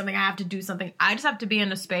create something. I have to do something. I just have to be in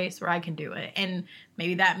a space where I can do it. And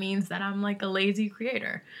maybe that means that I'm like a lazy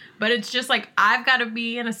creator, but it's just like, I've got to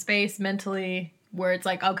be in a space mentally where it's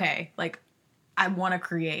like, okay, like I want to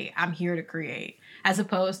create. I'm here to create, as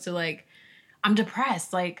opposed to like, I'm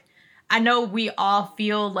depressed. Like, I know we all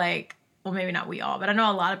feel like, well, maybe not we all, but I know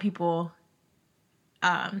a lot of people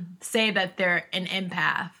say that they're an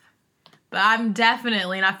empath. But I'm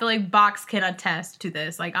definitely, and I feel like Box can attest to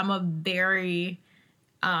this, like I'm a very,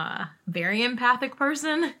 very empathic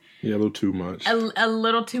person. Yeah, a little too much. A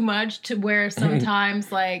little too much to where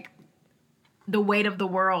sometimes like the weight of the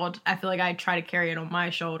world, I feel like I try to carry it on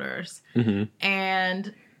my shoulders. Mm-hmm.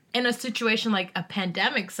 And in a situation like a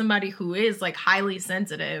pandemic, somebody who is like highly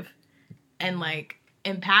sensitive and like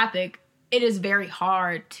empathic, it is very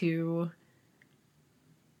hard to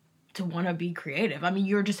want to be creative. I mean,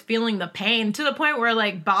 you're just feeling the pain to the point where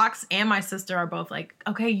like Box and my sister are both like,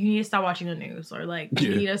 okay, you need to stop watching the news, or like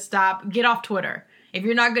you need to get off Twitter. If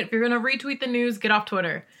you're going to retweet the news, get off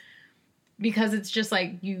Twitter. Because it's just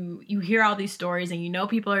like you hear all these stories and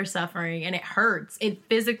people are suffering and it hurts. It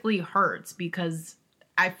physically hurts because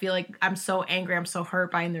I feel like I'm so angry, I'm so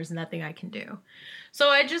hurt by it, and there's nothing I can do. So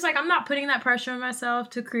I just like, I'm not putting that pressure on myself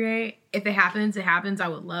to create. If it happens, it happens. I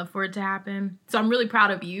would love for it to happen. So I'm really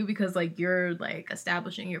proud of you because like you're like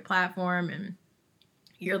establishing your platform and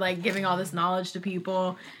you're like giving all this knowledge to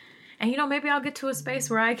people. And you know, maybe I'll get to a space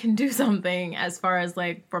where I can do something as far as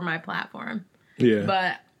like for my platform. Yeah.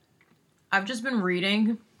 But I've just been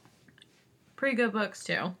reading pretty good books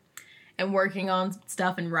too. And working on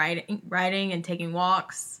stuff and writing and taking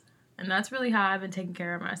walks. And that's really how I've been taking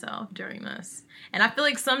care of myself during this. And I feel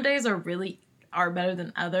like some days are better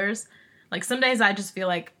than others. Like some days I just feel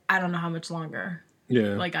like I don't know how much longer.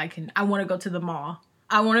 Yeah. Like I want to go to the mall.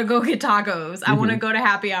 I want to go get tacos. I want to go to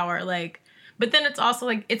happy hour. Like, but then it's also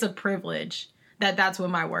like, it's a privilege that's what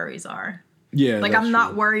my worries are. Yeah. Like I'm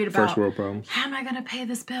not worried about first world problems. How am I going to pay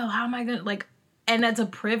this bill? How am I going to like, and that's a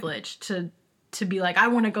privilege to be like, I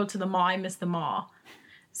want to go to the mall. I miss the mall.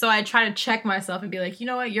 So I try to check myself and be like, you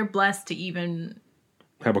know what? You're blessed to even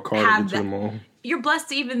have a car to get to the mall. You're blessed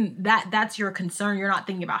to even that's your concern. You're not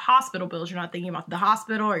thinking about hospital bills. You're not thinking about the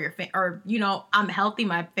hospital or or you know, I'm healthy.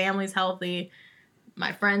 My family's healthy.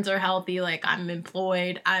 My friends are healthy. Like I'm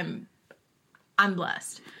employed. I'm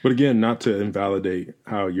blessed. But again, not to invalidate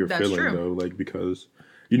how you're feeling true. Though, like because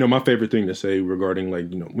you know, my favorite thing to say regarding like,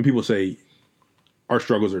 you know, when people say our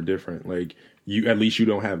struggles are different, like you at least you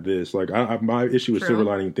don't have this. Like my issue with silver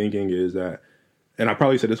lining thinking is that, and I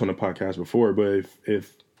probably said this on the podcast before, but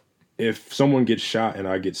if someone gets shot and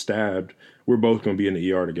I get stabbed, we're both going to be in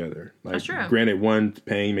the ER together. Like, that's true. Granted, one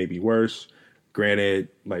pain may be worse. Granted,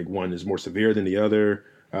 like one is more severe than the other.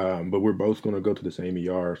 But we're both going to go to the same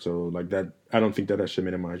ER. So like that, I don't think that should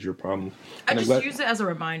minimize your problem. I just use it as a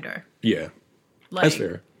reminder. Yeah, like, that's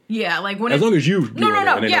fair. Yeah, like when as long as you no,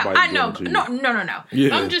 yeah, I know, no.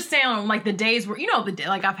 Yeah. I'm just saying, like the days where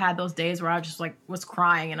like I've had those days where I just like was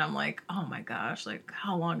crying and I'm like, oh my gosh, like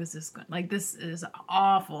how long is this going? Like this is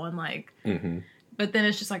awful and like, but then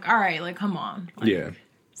it's just like, all right, like come on, like, yeah.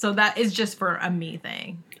 So that is just for a me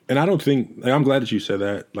thing. And I don't think like, I'm glad that you said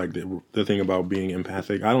that. Like the thing about being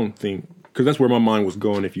empathic, I don't think because that's where my mind was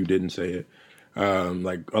going if you didn't say it.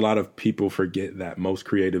 Like a lot of people forget that most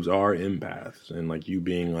creatives are empaths, and like you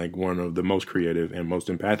being like one of the most creative and most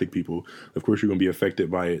empathic people, of course you're going to be affected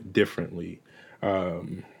by it differently.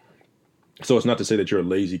 So it's not to say that you're a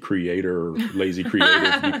lazy creator or lazy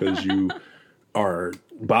creative because you are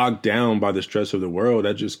bogged down by the stress of the world.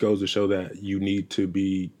 That just goes to show that you need to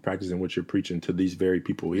be practicing what you're preaching to these very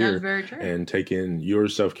people here. That's very true. And taking your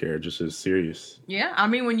self-care just as serious. Yeah. I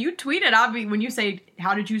mean, when you tweeted, when you say,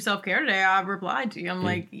 how did you self-care today? I replied to you. I'm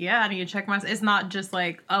like, yeah, I need to check myself. It's not just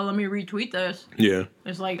like, oh, let me retweet this. Yeah.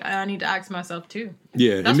 It's like, I need to ask myself too.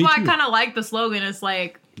 Yeah. That's why I kind of like the slogan. It's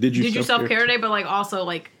like, did you self-care today? But like also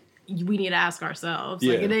like, we need to ask ourselves.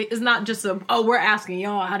 Yeah. Like it's not just we're asking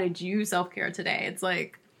y'all, how did you self-care today? It's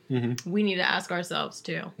like, we need to ask ourselves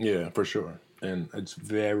too. Yeah, for sure. And it's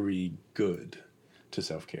very good to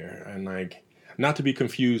self-care. And like, not to be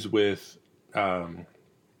confused with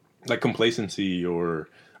like complacency or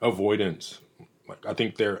avoidance. Like, I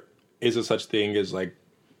think there is a such thing as like,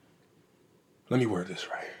 let me word this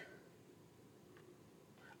right.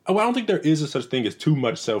 Oh, I don't think there is a such thing as too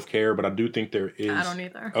much self-care, but I do think there is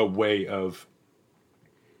a way of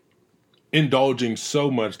indulging so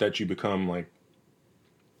much that you become like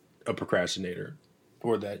a procrastinator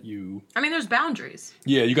or that you... I mean, there's boundaries.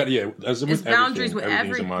 Yeah, you got there's boundaries with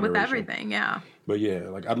everything, yeah. But yeah,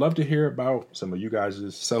 like I'd love to hear about some of you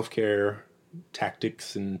guys' self-care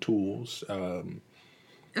tactics and tools.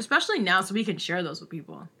 Especially now, so we can share those with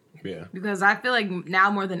people. Yeah. Because I feel like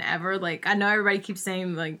now more than ever, like, I know everybody keeps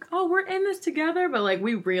saying, like, oh, we're in this together, but, like,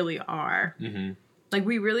 we really are. Mm-hmm. Like,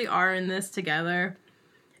 we really are in this together.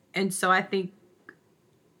 And so I think,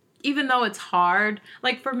 even though it's hard,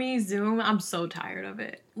 like, for me, Zoom, I'm so tired of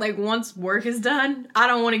it. Like, once work is done, I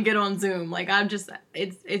don't want to get on Zoom. Like,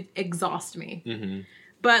 it exhausts me. Mm-hmm.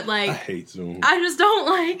 But, like... I hate Zoom. I just don't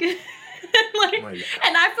like it. Like,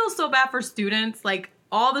 and I feel so bad for students, like,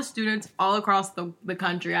 all the students all across the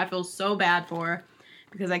country, I feel so bad for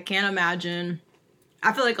because I can't imagine.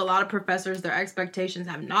 I feel like a lot of professors, their expectations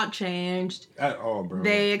have not changed. At all, bro.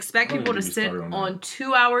 They expect people to sit on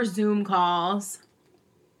 2-hour Zoom calls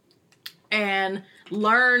and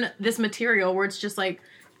learn this material where it's just like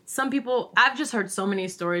some people, I've just heard so many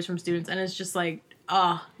stories from students and it's just like,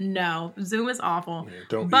 oh, no. Zoom is awful. Yeah,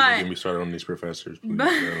 don't even get me started on these professors, please.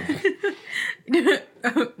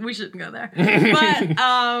 We shouldn't go there.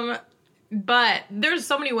 But there's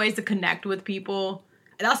so many ways to connect with people.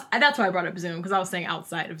 That's why I brought up Zoom, because I was saying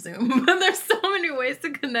outside of Zoom. But there's so many ways to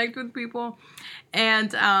connect with people.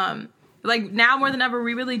 And, like, now more than ever,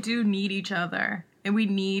 we really do need each other. And we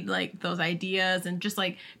need, like, those ideas and just,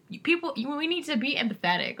 like, people, we need to be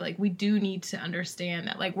empathetic. Like, we do need to understand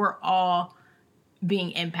that, like, we're all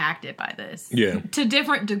being impacted by this. Yeah. To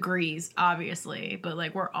different degrees, obviously. But,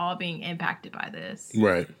 like, we're all being impacted by this.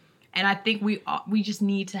 Right. And I think we just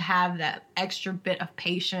need to have that extra bit of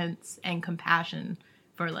patience and compassion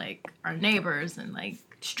for, like, our neighbors and, like,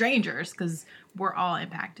 strangers, because we're all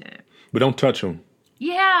impacted. But don't touch them.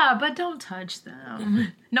 Yeah, but don't touch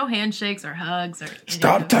them. No handshakes or hugs or anything.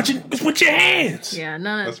 Stop touching with your hands. Yeah,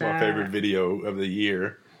 none of that. That's my favorite video of the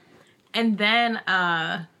year. And then,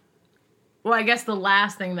 well, I guess the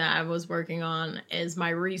last thing that I was working on is my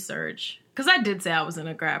research. Because I did say I was in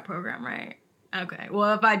a grad program, right? Okay.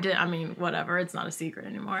 Well, if I did, I mean, whatever. It's not a secret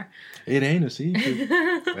anymore. It ain't a secret.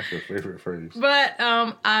 That's your favorite phrase. But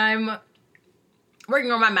I'm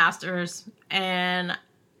working on my master's, and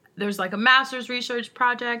there's like a master's research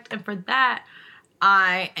project, and for that,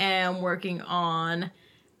 I am working on,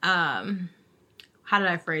 how did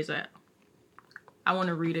I phrase it? I want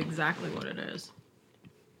to read exactly what it is.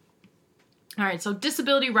 All right, so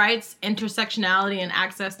disability rights, intersectionality, and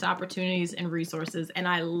access to opportunities and resources. And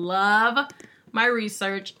I love my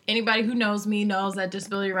research. Anybody who knows me knows that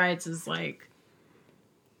disability rights is like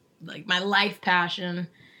my life passion.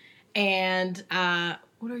 And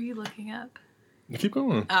what are you looking up? Keep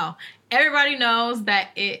going. Oh, everybody knows that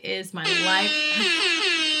it is my life.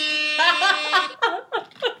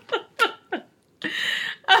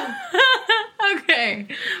 Okay.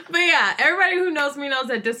 But yeah, everybody who knows me knows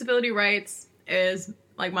that disability rights is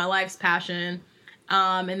like my life's passion.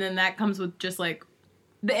 And then that comes with just like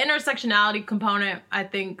the intersectionality component, I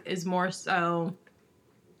think, is more so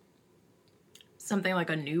something like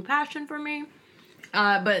a new passion for me.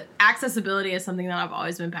 But accessibility is something that I've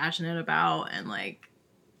always been passionate about, and like,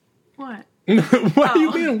 what? Why are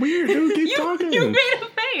you being weird, dude? Keep talking. You made a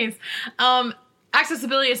face.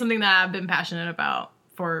 Accessibility is something that I've been passionate about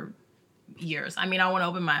for years. I mean, I want to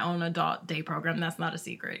open my own adult day program. That's not a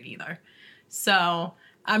secret either. So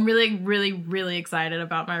I'm really, really, really excited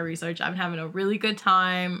about my research. I'm having a really good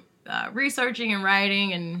time researching and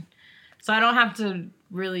writing, and so I don't have to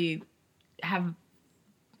really have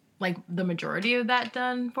like the majority of that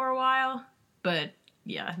done for a while, but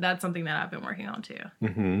yeah, that's something that I've been working on too.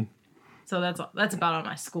 Mm-hmm. So that's about all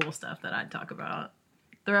my school stuff that I'd talk about.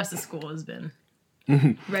 The rest of school has been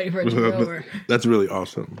ready for it to be over. That's really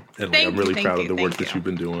awesome, and like, I'm really proud of the work that you've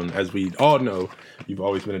been doing. As we all know, you've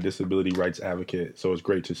always been a disability rights advocate, so it's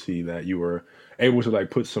great to see that you were able to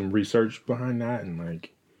like put some research behind that and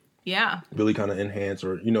like really kind of enhance,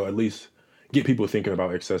 or at least get people thinking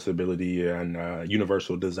about accessibility and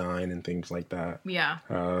universal design and things like that. Yeah.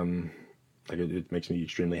 Like it makes me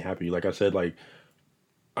extremely happy. Like I said, like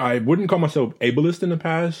I wouldn't call myself ableist in the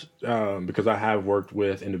past because I have worked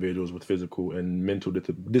with individuals with physical and mental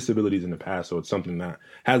disabilities in the past. So it's something that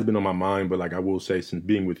has been on my mind. But like I will say, since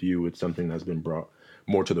being with you, it's something that's been brought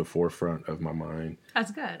more to the forefront of my mind.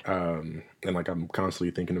 That's good. And like I'm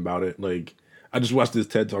constantly thinking about it. Like I just watched this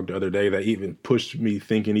TED Talk the other day that even pushed me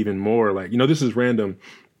thinking even more. Like, this is random,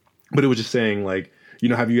 but it was just saying like,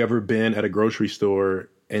 have you ever been at a grocery store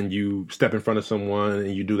and you step in front of someone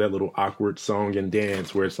and you do that little awkward song and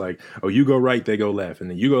dance where it's like, oh, you go right, they go left, and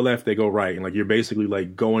then you go left, they go right. And like, you're basically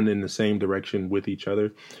like going in the same direction with each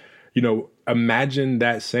other. Imagine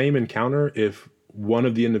that same encounter if one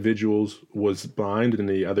of the individuals was blind and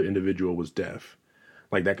the other individual was deaf.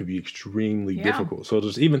 Like that could be extremely difficult. So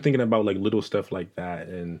just even thinking about like little stuff like that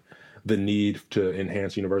and the need to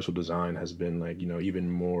enhance universal design has been like,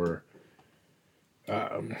 even more,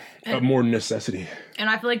 a more necessity. And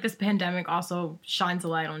I feel like this pandemic also shines a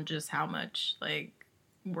light on just how much like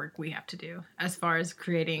work we have to do as far as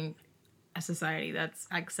creating a society that's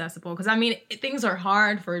accessible. Because I mean, things are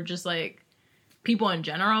hard for just like people in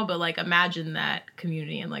general, but like imagine that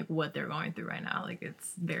community and like what they're going through right now. Like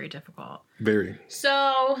it's very difficult. Very.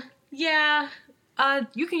 So yeah,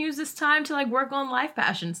 you can use this time to like work on life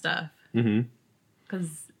passion stuff. Mm-hmm. Because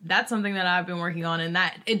that's something that I've been working on, and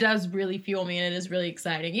that it does really fuel me, and it is really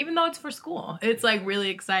exciting. Even though it's for school, it's like really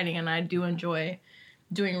exciting, and I do enjoy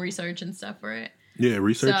doing research and stuff for it. Yeah,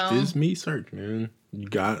 research is me search, man.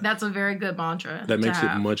 That's a very good mantra. That makes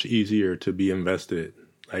it much easier to be invested.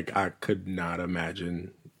 Like I could not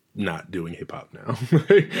imagine not doing hip hop now.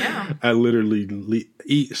 Yeah, I literally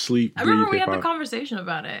eat, sleep, breathe. I remember we had the conversation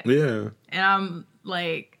about it. Yeah, and I'm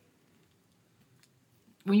like,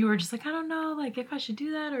 when you were just like, I don't know, like if I should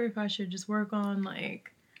do that or if I should just work on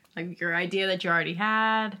like your idea that you already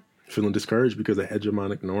had. Feeling discouraged because of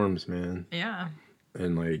hegemonic norms, man. Yeah,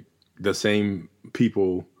 and like the same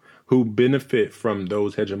people who benefit from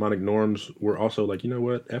those hegemonic norms were also like, you know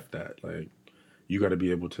what, F that, like. you got to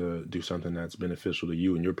be able to do something that's beneficial to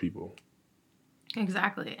you and your people.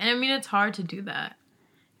 Exactly. And I mean, it's hard to do that.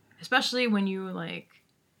 Especially when you, like,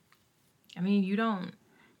 I mean, you don't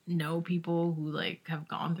know people who, like, have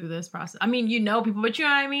gone through this process. I mean, you know people, but you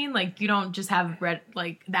know what I mean? Like, you don't just have,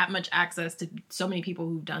 like, that much access to so many people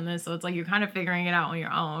who've done this. So it's like you're kind of figuring it out on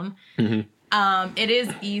your own. Mm-hmm. It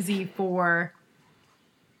is easy for...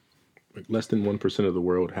 Like less than 1% of the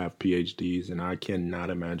world have PhDs, and I cannot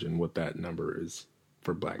imagine what that number is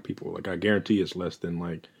for Black people. Like, I guarantee it's less than,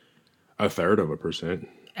 like, 1/3%.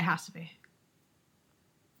 It has to be.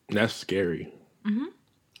 That's scary. Mm-hmm.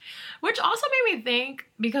 Which also made me think,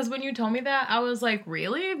 because when you told me that, I was like,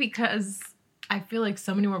 really? Because I feel like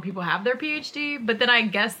so many more people have their PhD, but then I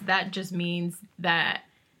guess that just means that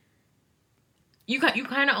you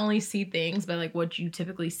kind of only see things by, like, what you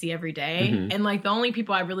typically see every day. Mm-hmm. And, like, the only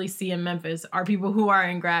people I really see in Memphis are people who are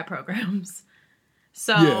in grad programs.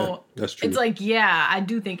 So yeah, that's true. It's like, yeah, I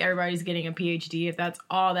do think everybody's getting a PhD if that's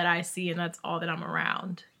all that I see and that's all that I'm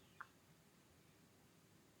around.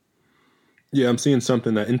 Yeah, I'm seeing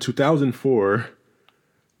something that in 2004,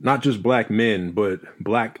 not just Black men, but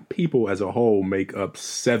Black people as a whole make up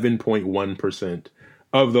 7.1%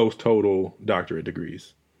 of those total doctorate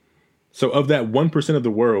degrees. So of that 1% of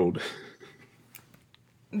the world,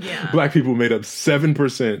 yeah, Black people made up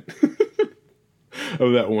 7%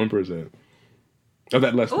 of that 1%. Of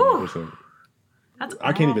that less than 1%. That's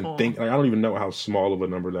I can't even think. Like, I don't even know how small of a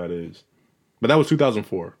number that is. But that was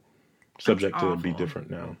 2004. Subject to be different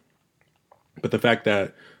now. But the fact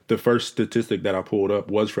that the first statistic that I pulled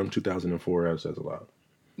up was from 2004 says a lot.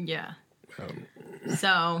 Yeah.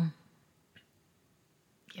 So,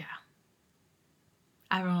 yeah.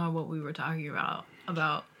 I don't know what we were talking about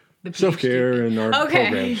the PhD. Self-care and our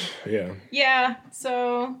programs. Yeah. Yeah.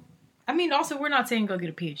 So, I mean, also, we're not saying go get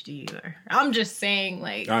a PhD either. I'm just saying,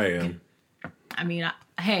 like... I am. I mean,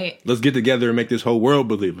 hey... Let's get together and make this whole world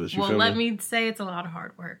believe us. Well, let me say it's a lot of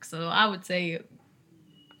hard work. So, I would say...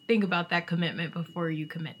 think about that commitment before you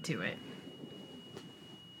commit to it.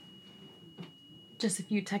 Just a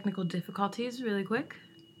few technical difficulties really quick.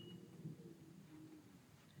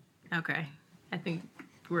 Okay. I think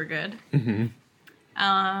we're good. Mm-hmm.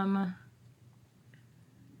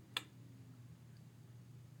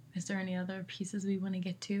 Is there any other pieces we want to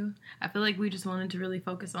get to? I feel like we just wanted to really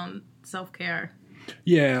focus on self-care.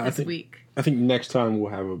 Yeah, this week. I think next time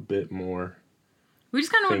we'll have a bit more. We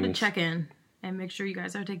just kind of wanted to check in and make sure you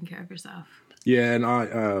guys are taking care of yourself. Yeah, and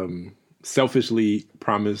I selfishly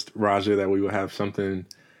promised Raja that we would have something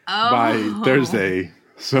by Thursday.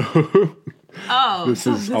 So this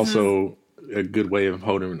is also a good way of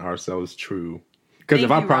holding ourselves true. Because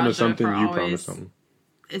if I promise something, you promise something.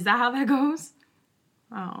 Is that how that goes?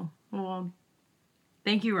 Oh, well,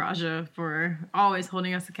 thank you, Raja, for always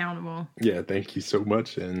holding us accountable. Yeah, thank you so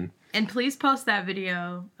much. And please post that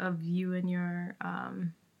video of you and your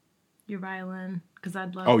violin, because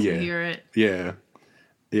I'd love to hear it. Yeah.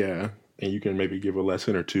 And you can maybe give a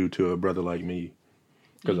lesson or two to a brother like me,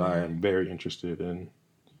 because I am very interested in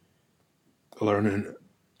learning.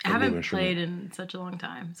 I haven't played in such a long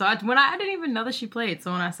time. So I didn't even know that she played.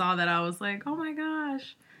 So when I saw that, I was like, oh my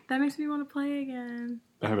gosh, that makes me want to play again.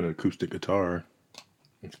 I have an acoustic guitar.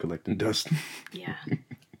 It's collecting dust. Yeah.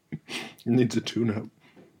 It needs a tune-up.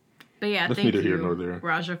 But yeah, thank you,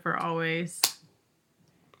 Raja, for always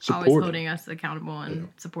holding us accountable and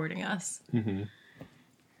supporting us. Mm-hmm.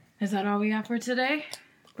 Is that all we got for today?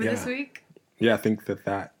 For this week? Yeah, I think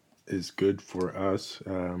that is good for us.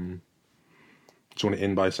 Just want to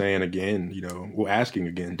end by saying again, asking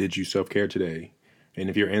again, did you self-care today? And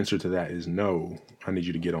if your answer to that is no, I need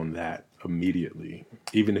you to get on that immediately.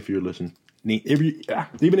 Even if you're listening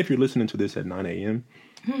to this at 9 a.m.,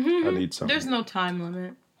 I need something. There's no time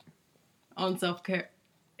limit on self-care.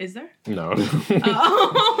 Is there? No.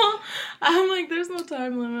 I'm like, there's no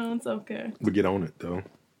time limit on self-care. But get on it, though.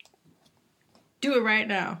 Do it right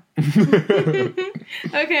now.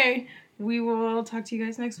 Okay. We will talk to you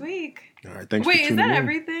guys next week. All right. Thanks for tuning in. Wait, is that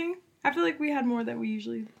everything? I feel like we had more that we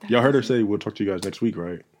usually... Y'all heard her say we'll talk to you guys next week,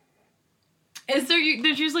 right?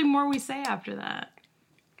 There's usually more we say after that.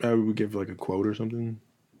 We give like a quote or something.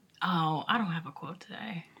 Oh, I don't have a quote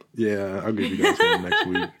today. Yeah, I'll give you guys one next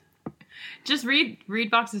week. Just read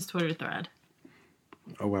Box's Twitter thread.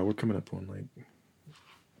 Oh wow, we're coming up on like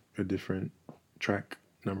a different track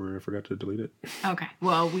number. I forgot to delete it. Okay,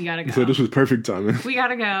 well we gotta go. So this was perfect timing. We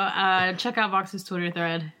gotta go. Check out Box's Twitter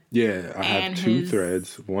thread. Yeah, I have two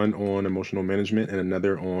threads. One on emotional management and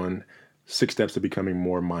another on 6 steps to becoming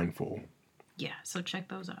more mindful. Yeah, so check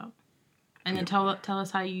those out. And then tell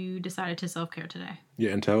us how you decided to self-care today. Yeah,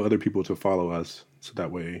 and tell other people to follow us so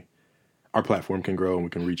that way our platform can grow and we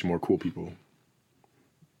can reach more cool people.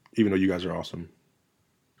 Even though you guys are awesome.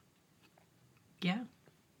 Yeah.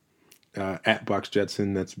 At Box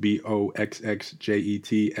Jetson, that's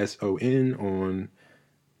BOXXJETSON on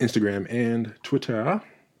Instagram and Twitter.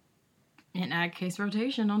 And at Case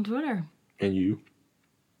Rotation on Twitter. And you?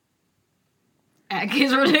 At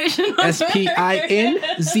Case Rotation on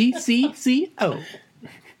SPINZCCO.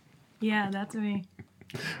 Yeah, that's me.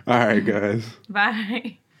 All right, guys.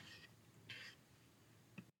 Bye.